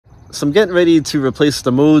So I'm getting ready to replace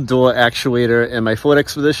the mode door actuator in my Ford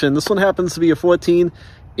Expedition. This one happens to be a 14,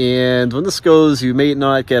 and when this goes, you may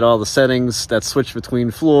not get all the settings that switch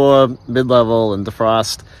between floor, mid-level, and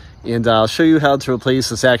defrost. And I'll show you how to replace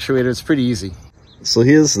this actuator. It's pretty easy. So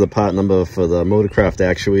here's the part number for the Motorcraft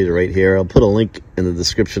actuator right here. I'll put a link in the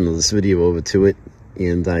description of this video over to it,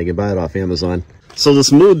 and you can buy it off Amazon. So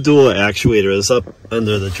this mode door actuator is up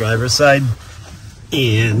under the driver's side,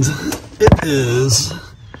 and it is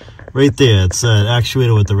right there. It's an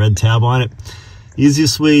actuator with the red tab on it. The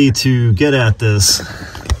easiest way to get at this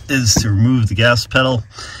is to remove the gas pedal,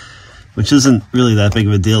 which isn't really that big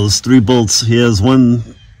of a deal. There's 3 bolts. Here's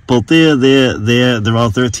one bolt there. They're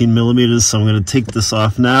all 13 millimeters. So I'm going to take this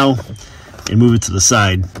off now and move it to the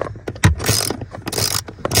side.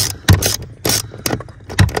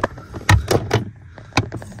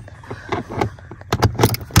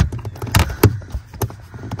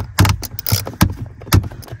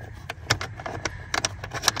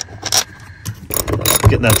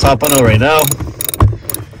 Getting that top on right now.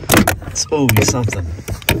 It's always something.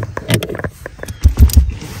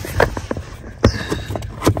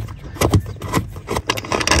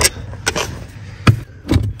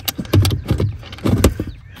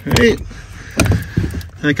 Alright.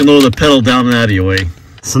 I can lower the pedal down and out of your way.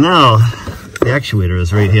 So now the actuator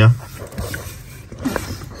is right here.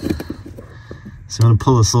 So I'm going to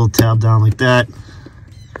pull this little tab down like that.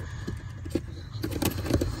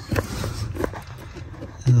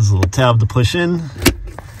 There's a little tab to push in,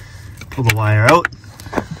 pull the wire out,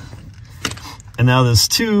 and now there's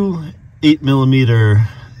 2 8mm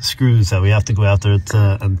screws that we have to go after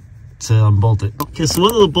to unbolt it. Okay, so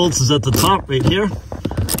one of the bolts is at the top right here,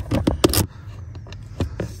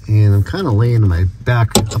 and I'm kind of laying my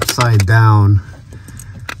back upside down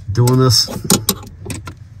doing this.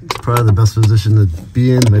 It's probably the best position to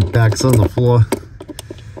be in. My back's on the floor.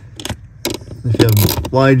 If you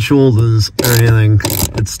have wide shoulders or anything,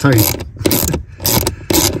 it's tight.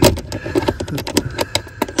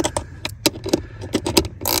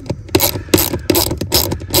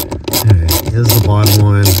 Okay, here's the bottom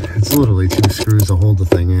one. It's literally 2 screws to hold the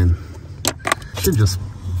thing in. Should just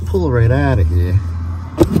pull it right out of here.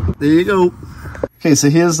 There you go. Okay,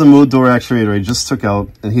 so here's the mode door actuator I just took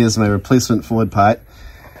out, and here's my replacement Ford part.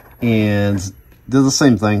 And they're the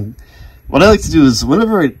same thing. What I like to do is,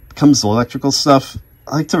 whenever it comes to electrical stuff,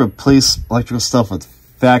 I like to replace electrical stuff with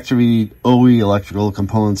factory OE electrical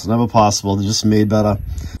components whenever possible. They're just made better.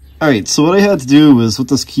 Alright, so what I had to do was, with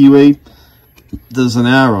this keyway, there's an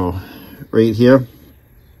arrow right here.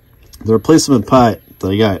 The replacement part that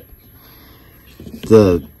I got,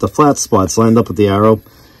 the flat spots lined up with the arrow.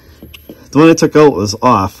 The one I took out was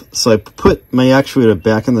off, so I put my actuator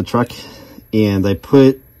back in the truck, and I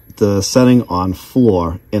put the setting on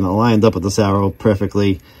floor, and it lined up with this arrow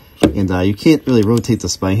perfectly. And you can't really rotate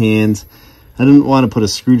this by hand. I didn't want to put a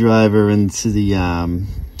screwdriver into the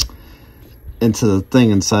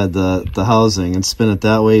thing inside the housing and spin it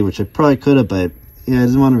that way, which I probably could have, but yeah, I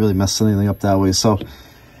didn't want to really mess anything up that way. So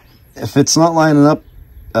if it's not lining up,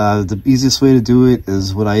 the easiest way to do it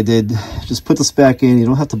is what I did. Just put this back in. You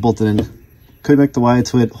don't have to bolt it in. Connect the wire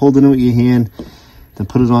to it, hold it in with your hand, then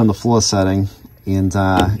put it on the floor setting, and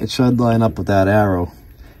it should line up with that arrow.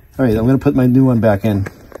 All right, I'm going to put my new one back in.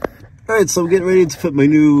 All right, so I'm getting ready to put my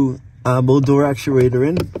new mode door actuator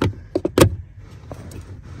in.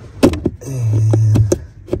 And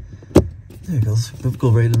there it goes. It'll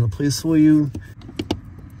go right into place for you.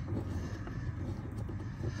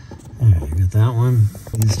 All right, you got that one.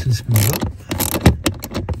 These 2 screws up.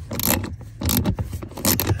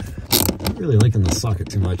 I'm really liking the socket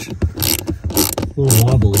too much. A little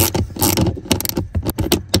wobbly.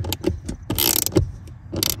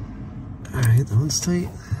 All right, that one's tight.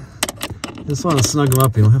 Just want to snug them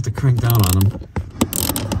up. You don't have to crank down on them.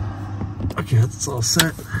 Okay, that's all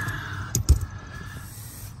set.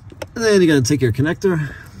 And then you got to take your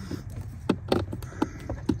connector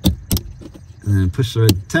and push the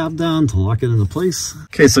red tab down to lock it into place.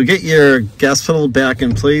 Okay, so get your gas pedal back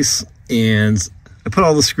in place, and I put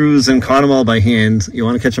all the screws and caught them all by hand. You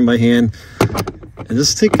want to catch them by hand, and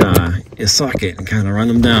just take your socket and kind of run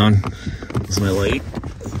them down. This is my light.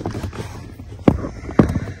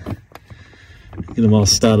 Get them all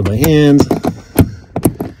started by hand.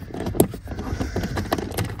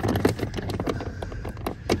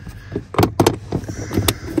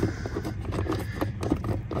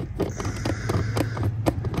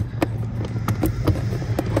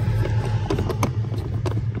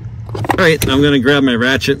 Alright, I'm going to grab my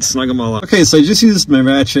ratchet and snug them all up. Okay, so I just used my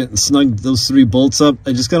ratchet and snugged those 3 bolts up.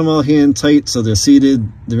 I just got them all hand tight, so they're seated.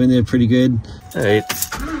 They're in there pretty good. Alright,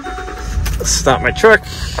 let's start my truck.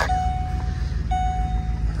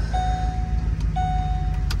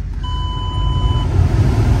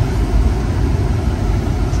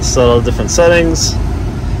 adjust all the different settings.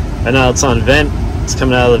 And now it's on vent. It's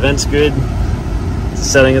coming out of the vents good. It's the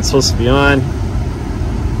setting it's supposed to be on.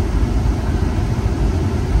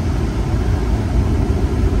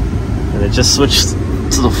 And it just switched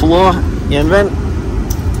to the floor and vent.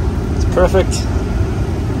 It's perfect.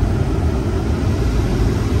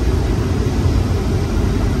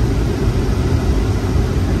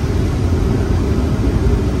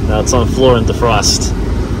 Now it's on floor and defrost.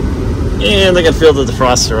 And I can feel the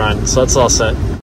defroster on, so that's all set.